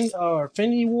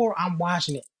Infinity War, I'm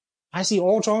watching it. If I see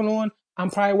Ultron on, I'm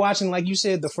probably watching, like you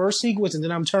said, the first sequence, and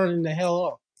then I'm turning the hell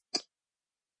off.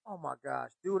 Oh my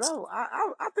gosh, dude!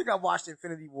 I think I watched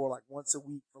Infinity War like once a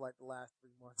week for like the last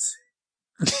 3 months.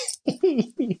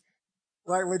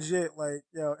 Like legit, like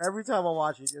every time I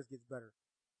watch it, it just gets better.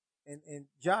 And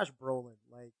Josh Brolin,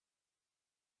 like,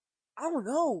 I don't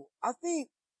know. I think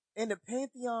in the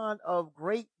pantheon of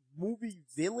great movie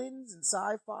villains and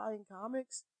sci-fi and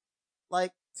comics,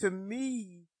 like, to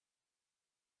me,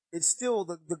 it's still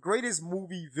the greatest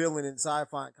movie villain in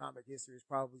sci-fi and comic history is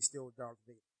probably still Darth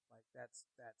Vader. Like, it's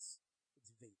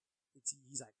Vader.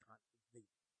 He's iconic. It's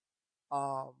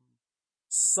Vader.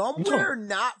 Somewhere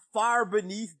not far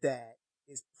beneath that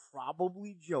is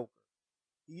probably Joker.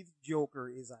 Heath Joker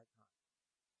is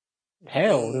iconic.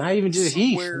 Hell, not even just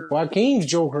Heath. Joaquin's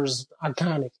Joker's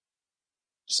iconic.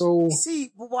 So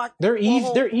see, but they're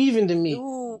even to me.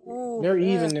 They're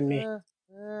even to me.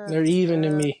 They're even to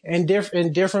me, and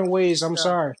in different ways. I'm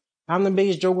sorry. I'm the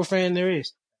biggest Joker fan there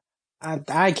is.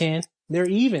 I can. They're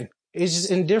even. It's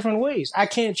just in different ways. I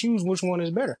can't choose which one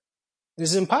is better.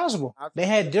 It's impossible. They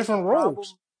had different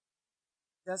roles.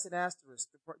 That's an asterisk.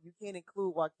 You can't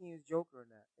include Joaquin's Joker in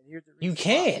that. And here's the reason You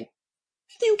can. Why.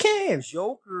 You can.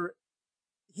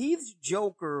 Heath's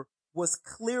Joker was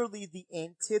clearly the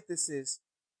antithesis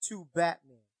to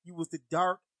Batman. He was the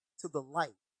dark to the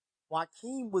light.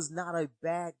 Joaquin was not a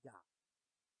bad guy.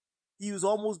 He was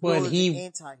almost billed as an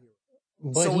anti-hero.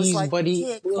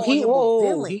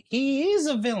 He is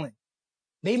a villain.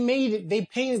 They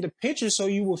painted the picture so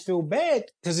you will feel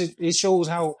bad because it shows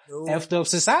how effed up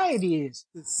society is.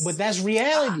 But that's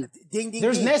reality.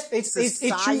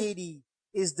 Society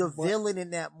is the villain in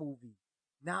that movie,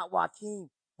 not Joaquin.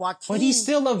 But he's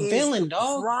still a villain,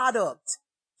 dog. Product.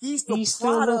 He's the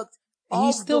product.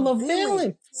 He's still a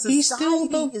villain. He's still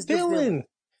the villain.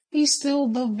 He's still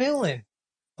the villain.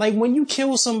 Like when you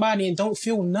kill somebody and don't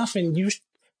feel nothing,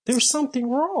 there's something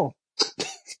wrong.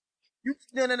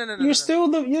 No. He's still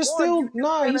the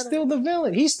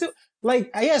villain. He's still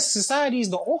yes, society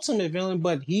is the ultimate villain,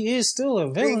 but he is still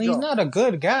a villain. He's not a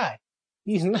good guy.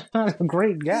 He's not a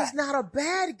great guy. He's not a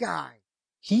bad guy.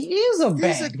 He is a bad guy.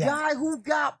 He's a guy who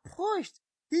got pushed.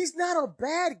 He's not a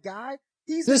bad guy.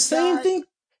 He's the same thing.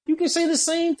 You can say the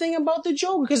same thing about the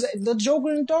Joker, because the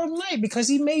Joker in Dark Knight, because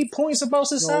he made points about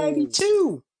society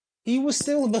too. He was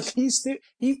still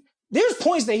there's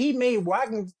points that he made where I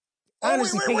can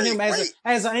honestly paint him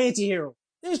as an anti-hero.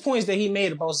 There's points that he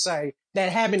made about society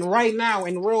that happen right now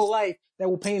in real life that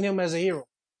will paint him as a hero.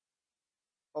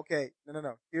 Okay,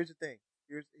 no. Here's the thing.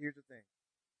 Here's the thing.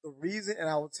 The reason, and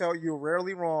I will tell you, you're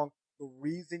rarely wrong. The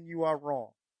reason you are wrong.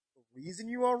 The reason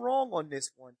you are wrong on this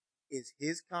one is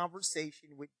his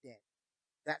conversation with Dent.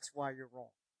 That's why you're wrong.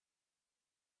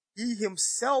 He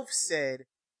himself said,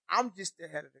 I'm just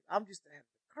ahead of the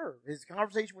curve. His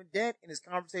conversation with Dent and his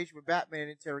conversation with Batman in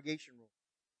the interrogation room.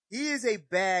 He is a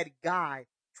bad guy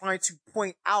trying to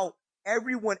point out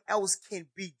everyone else can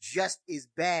be just as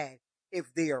bad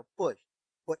if they are pushed.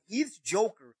 But his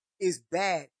Joker is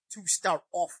bad to start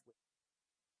off with.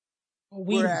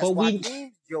 Whereas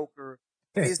Joaquin's Joker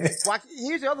is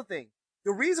here's the other thing.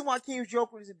 The reason Joaquin's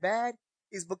Joker isn't bad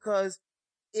is because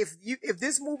if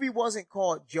this movie wasn't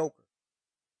called Joker,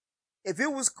 if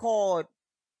it was called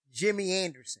Jimmy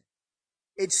Anderson,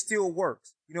 it still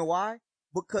works. You know why?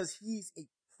 Because he's a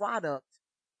product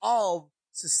of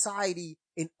society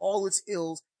and all its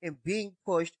ills and being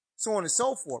pushed, so on and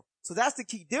so forth. So that's the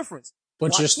key difference.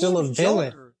 But you're still a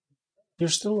villain. You're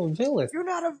still a villain. You're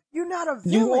not a villain.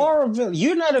 You are a villain.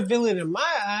 You're not a villain in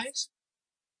my eyes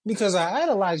because I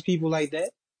idolize people like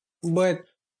that. But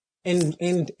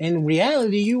in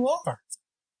reality, you are,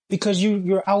 because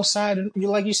you're outside.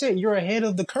 Like you said, you're ahead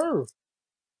of the curve.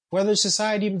 Whether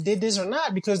society did this or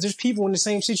not, because there's people in the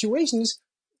same situations.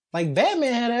 Like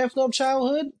Batman had an effed up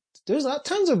childhood. There's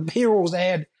tons of heroes that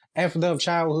had effed up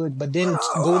childhood, but didn't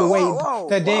go the way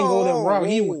that didn't go the route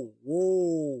he went.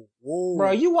 Whoa.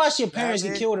 Bro, you watch your parents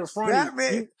get killed in front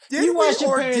of you. You watch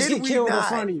your parents get killed in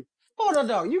front of you. Hold on,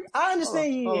 dog. I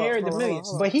understand you inherit the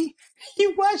millions, but you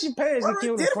watch your parents get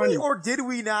killed in front of you. Or did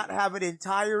we not have an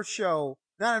entire show?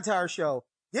 Not an entire show.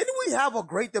 Didn't we have a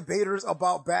great debaters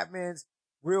about Batman's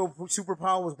real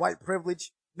superpower was white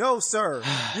privilege? No, sir.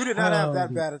 You did not have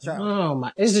that bad a child. Oh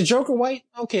my! Is the Joker white?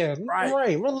 Okay,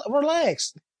 right.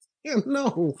 Relax.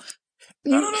 No.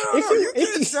 You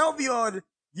can't sell me on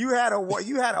you had a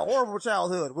horrible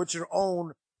childhood with your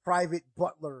own private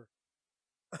butler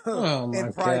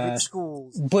in private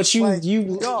schools. But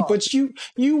you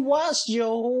watched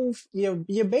your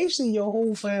basically your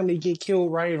whole family get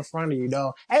killed right in front of you,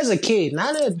 dog. As a kid,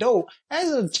 not an adult, as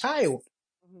a child.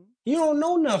 Mm-hmm. You don't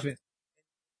know nothing.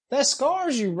 That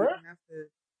scars you, bro.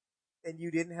 And you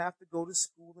didn't have to go to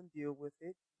school and deal with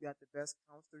it. You got the best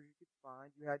counselor you could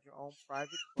find. You had your own private.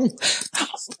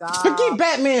 Stop. Forget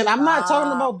Batman. I'm not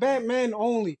talking about Batman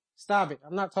only. Stop it.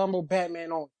 I'm not talking about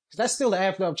Batman only. Because that's still the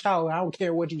after of childhood. I don't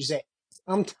care what you say.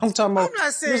 I'm talking about. I'm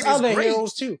not saying there's other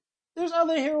heroes too. There's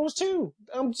other heroes too.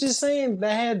 I'm just saying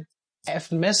that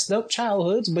had messed up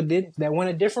childhoods, but that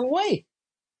went a different way.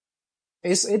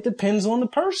 It depends on the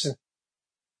person.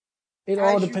 It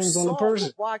all depends on the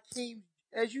person.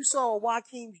 As you saw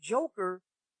Joaquin's Joker,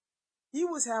 he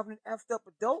was having an effed up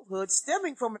adulthood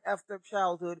stemming from an effed up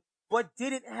childhood, but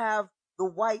didn't have the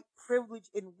white privilege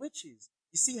and witches.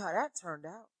 You see how that turned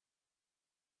out?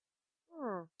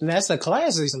 And that's a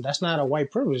classism. That's not a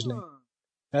white privilege thing.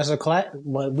 That's a class.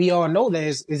 But we all know that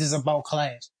it is about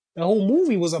class. The whole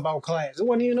movie was about class. It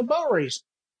wasn't even about race.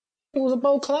 It was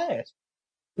about class,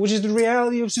 which is the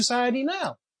reality of society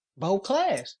now. about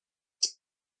class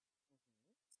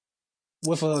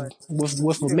with a But with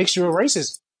we a didn't. mixture of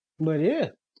races. But yeah,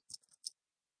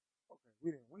 Okay,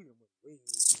 we didn't wait.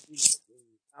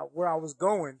 Where I was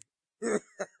going, where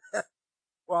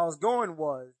I was going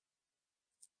was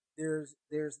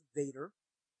there's Vader,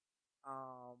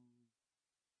 um,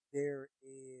 there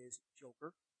is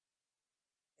Joker,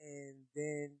 and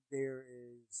then there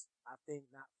is, I think,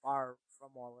 not far from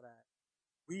all of that.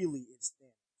 Really, it's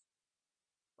Thanos.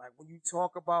 Like when you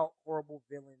talk about horrible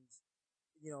villains,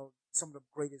 some of the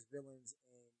greatest villains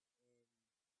in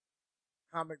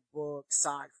comic book,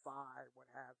 sci-fi, what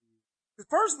have you. Because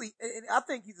personally, and I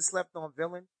think he's a slept-on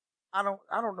villain. I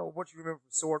don't know what you remember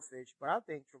from Swordfish, but I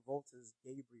think Travolta's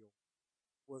Gabriel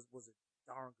was a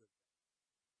darn good.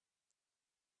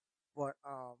 But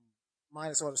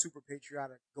minus all the super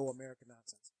patriotic go American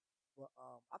nonsense. But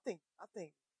I think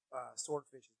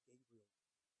Swordfish's Gabriel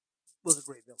was a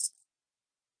great villain.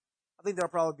 I think that'll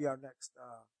probably be our next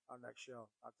show,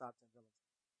 our top 10 villains.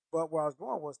 But where I was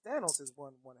going was Thanos is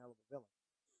one hell of a villain.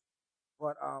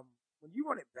 But when you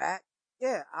run it back,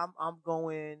 yeah, I'm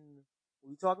going. When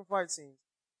we talking fight scenes,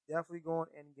 definitely going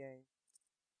Endgame.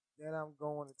 Then I'm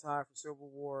going to tie for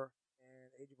Civil War and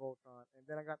Age of Ultron, and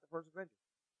then I got the first Avengers.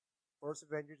 First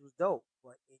Avengers was dope,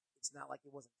 but it's not like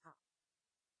it wasn't top.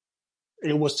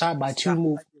 it was topped by It's not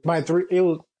like it by wasn't.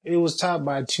 three. It was topped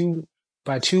by two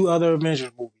other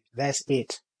Avengers movies. That's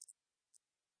it.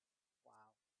 Wow,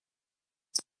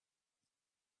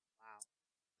 wow,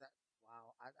 that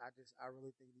wow. I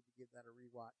really think you need to give that a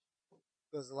rewatch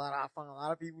because I find a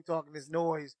lot of people talking this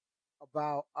noise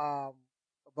about um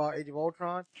about Age of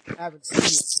Ultron. I haven't seen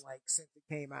it like since it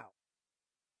came out.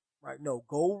 Right? No,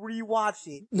 go rewatch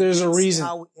it and There's a then see reason.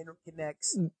 how it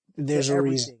interconnects to There's a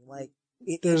reason. everything. Like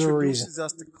it There's a reason. introduces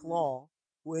us to Claw,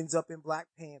 who ends up in Black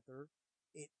Panther.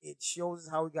 It shows us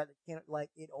how we got the like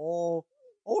it all.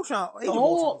 Age of Ultron was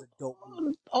All a dope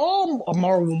movie. all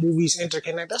Marvel movies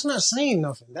interconnect. That's not saying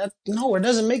nothing. That no, it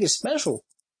doesn't make it special.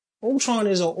 Ultron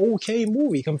is an okay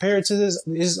movie compared to his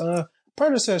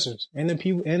predecessors and the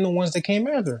people and the ones that came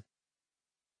after.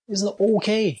 It's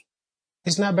okay.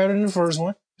 It's not better than the first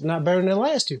one. It's not better than the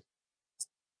last two.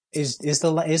 It's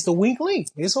the weak link.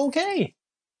 It's okay.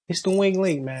 It's the weak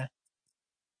link, man.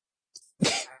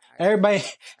 Everybody, I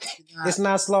it's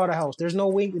cannot. not Slaughterhouse. There's no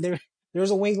weak there.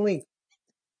 There's a weak link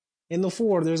in the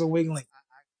four. There's a weak link.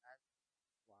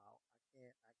 Wow,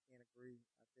 I can't agree.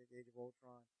 I think Age of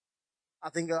Ultron.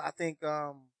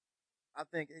 I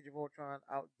think Age of Ultron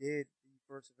outdid the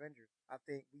first Avengers. I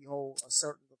think we hold a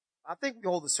certain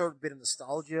bit of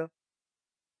nostalgia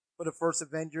for the first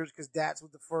Avengers because that's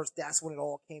when it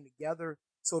all came together.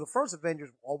 So the first Avengers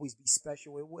will always be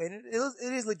special, and it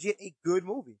is legit a good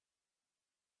movie.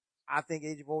 I think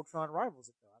Age of Ultron rivals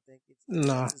it though. I think it's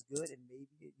No, just as good, and maybe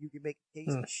you can make a case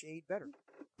mm, a shade better.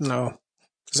 no.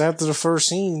 Because after the first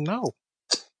scene, no.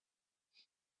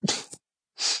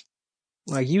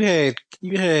 Like you had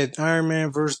Iron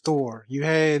Man versus Thor. You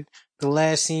had the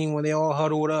last scene when they all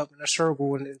huddled up in a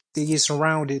circle and they get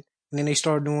surrounded, and then they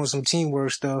start doing some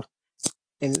teamwork stuff.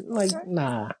 And like, Okay,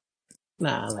 nah,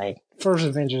 like first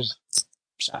Avengers.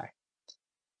 Sorry.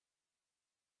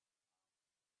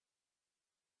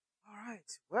 all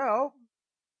right. Well,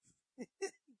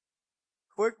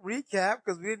 quick recap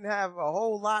because we didn't have a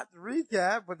whole lot to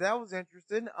recap, but that was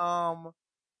interesting. My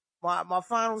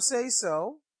final say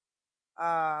so.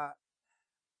 Uh,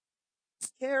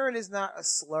 Karen is not a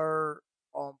slur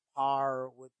on par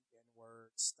with the N word.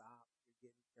 Stop.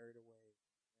 You're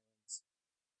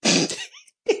getting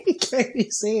carried He can't be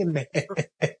saying that. away.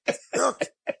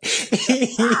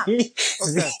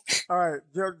 Okay. All right.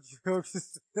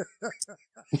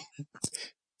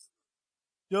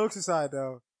 Jokes aside,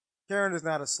 though, Karen is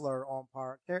not a slur on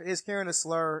par. Is Karen a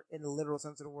slur in the literal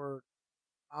sense of the word?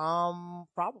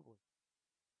 Probably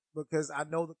because I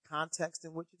know the context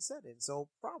in which it's said in. So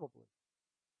probably.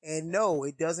 And no,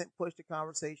 it doesn't push the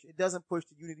conversation. It doesn't push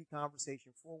the unity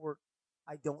conversation forward.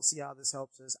 I don't see how this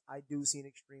helps us. I do see an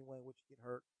extreme way in which you get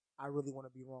hurt. I really want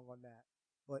to be wrong on that.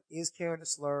 But is Karen a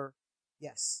slur?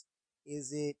 Yes.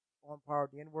 Is it on par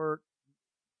with the N word?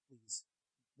 Please.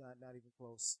 Not even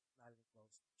close. Not even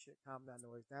close. Shit, calm that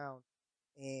noise down.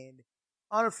 And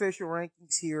unofficial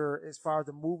rankings here as far as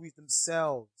the movies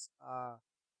themselves.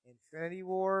 Infinity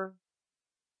War,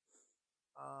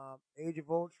 Age of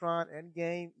Ultron,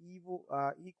 Endgame,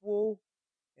 equal,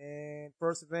 and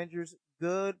First Avengers,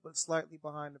 good, but slightly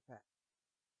behind the pack.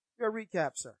 Your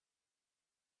recap, sir.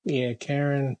 Yeah,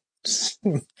 Karen.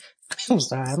 I'm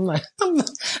sorry.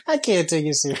 I can't take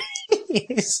it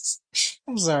serious.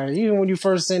 I'm sorry. Even when you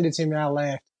first sent it to me, I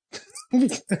laughed.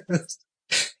 Because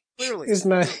Clearly. It's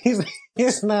not.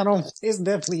 It's not on. It's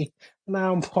definitely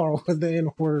not on par with the N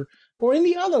word or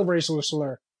any other racial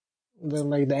slur.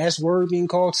 Like the S word being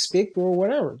called spick or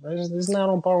whatever. It's not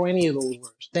on par with any of those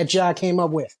words that y'all came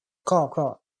up with.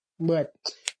 Call. But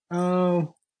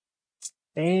um,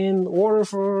 in order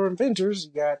for Avengers,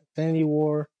 you got Infinity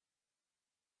War,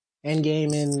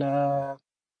 Endgame, and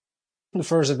the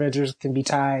first Avengers can be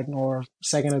tied, or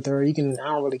second or third. I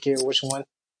don't really care which one.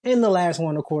 And the last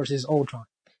one, of course, is Ultron.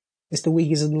 It's the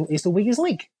weakest. It's the weakest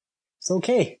link. It's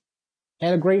okay.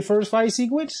 Had a great first fight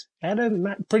sequence. Had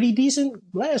a pretty decent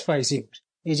last fight sequence.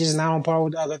 It's just not on par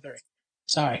with the other three.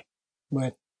 Sorry,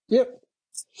 but yep.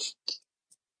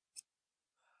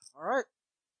 All right.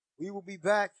 We will be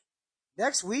back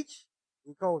next week.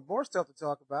 We come with more stuff to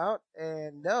talk about.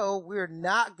 And no, we're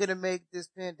not going to make this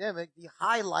pandemic the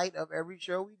highlight of every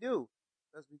show we do.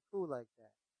 Let's be cool like that.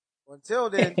 Well, until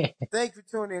then, thank you for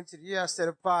tuning in to the Yeah I Said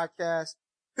It podcast.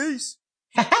 Peace.